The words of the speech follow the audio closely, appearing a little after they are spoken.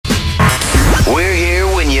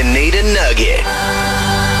Nugget.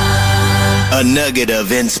 A nugget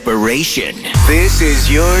of inspiration. This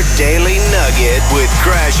is your Daily Nugget with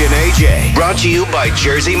Crash and AJ. Brought to you by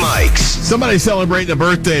Jersey Mike's. Somebody's celebrating a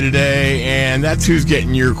birthday today, and that's who's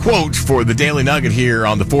getting your quote for the Daily Nugget here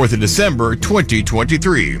on the 4th of December,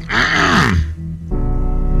 2023.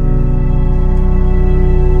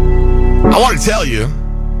 I want to tell you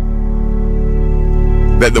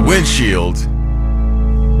that the windshield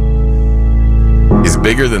is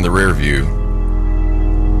bigger than the rear view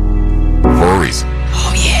for a reason.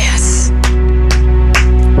 Oh, yes.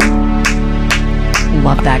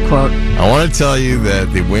 Love that quote. I want to tell you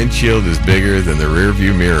that the windshield is bigger than the rear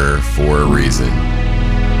view mirror for a reason.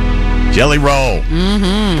 JellyRoll.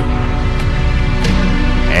 Mm-hmm.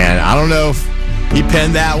 And I don't know if he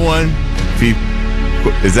penned that one.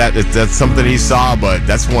 If that's something he saw, but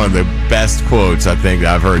that's one of the best quotes I think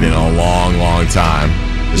I've heard in a long, long time,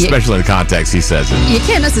 especially in the context he says it. You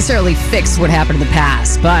can't necessarily fix what happened in the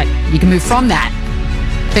past, but you can move from that,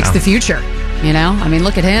 fix the future. You know, I mean,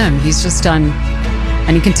 look at him. He's just done,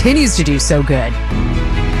 and he continues to do so good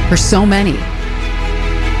for so many.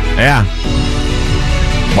 Yeah.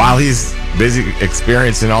 While he's busy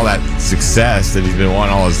experiencing all that success that he's been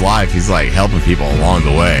wanting all his life, he's like helping people along the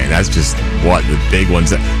way, and that's just what the big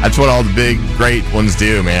ones. That's what all the big, great ones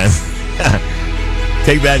do, man.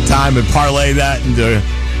 Take that time and parlay that into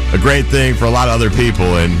a great thing for a lot of other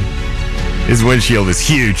people, and his windshield is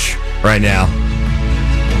huge right now.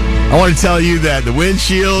 I want to tell you that the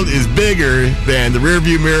windshield is bigger than the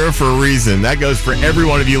rearview mirror for a reason. That goes for every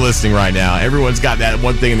one of you listening right now. Everyone's got that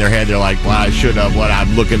one thing in their head. They're like, well, I should have, what,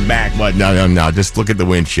 I'm looking back. But no. Just look at the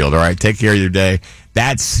windshield, all right? Take care of your day.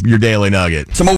 That's your Daily Nugget.